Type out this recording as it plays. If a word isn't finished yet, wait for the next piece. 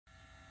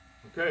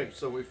Okay,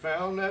 so we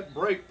found that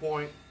break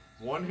point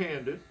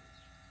one-handed.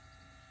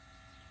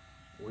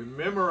 We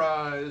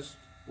memorized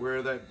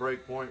where that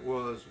break point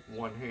was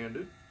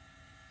one-handed.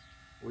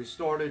 We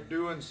started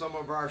doing some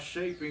of our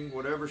shaping,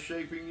 whatever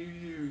shaping you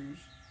use,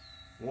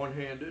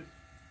 one-handed.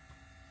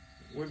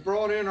 We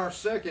brought in our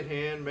second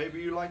hand.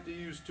 Maybe you like to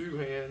use two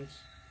hands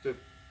to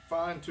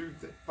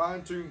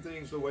fine-tune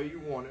things the way you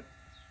want it.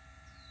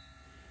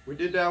 We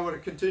did that with a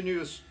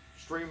continuous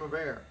stream of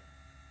air.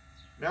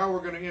 Now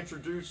we're going to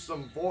introduce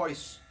some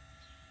voice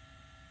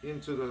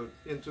into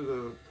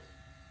the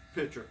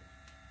picture.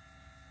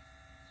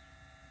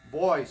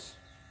 Voice.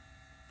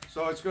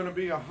 So it's going to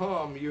be a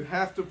hum. You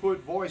have to put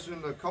voice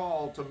in the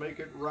call to make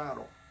it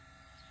rattle.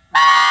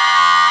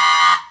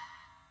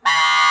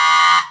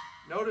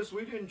 Notice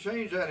we didn't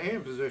change that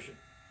hand position.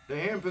 The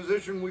hand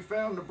position we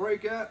found the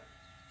break at,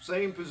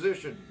 same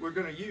position we're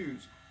going to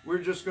use. We're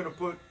just going to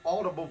put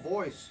audible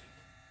voice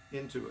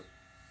into it.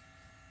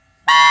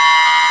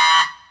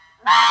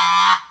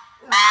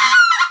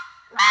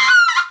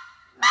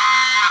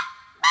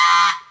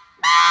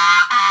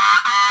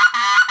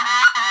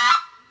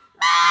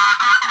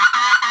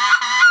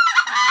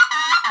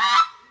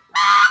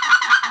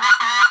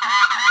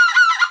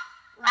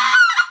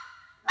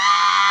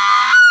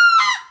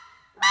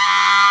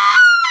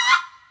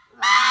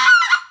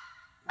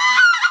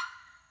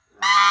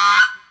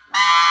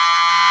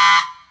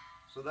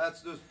 So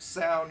that's the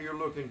sound you're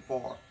looking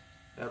for,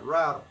 that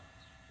rattle.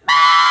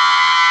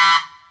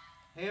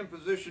 Hand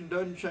position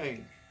doesn't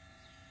change.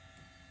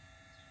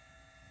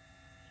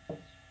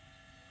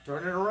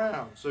 Turn it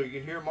around so you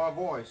can hear my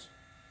voice.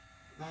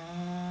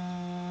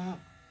 Kind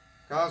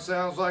of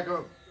sounds like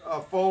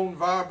a phone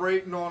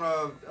vibrating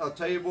on a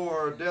table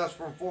or a desk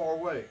from far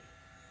away.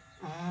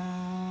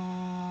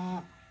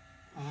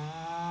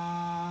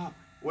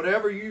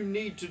 Whatever you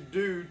need to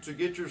do to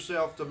get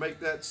yourself to make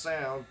that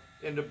sound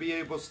and to be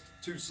able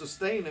to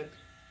sustain it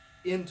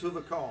into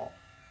the call.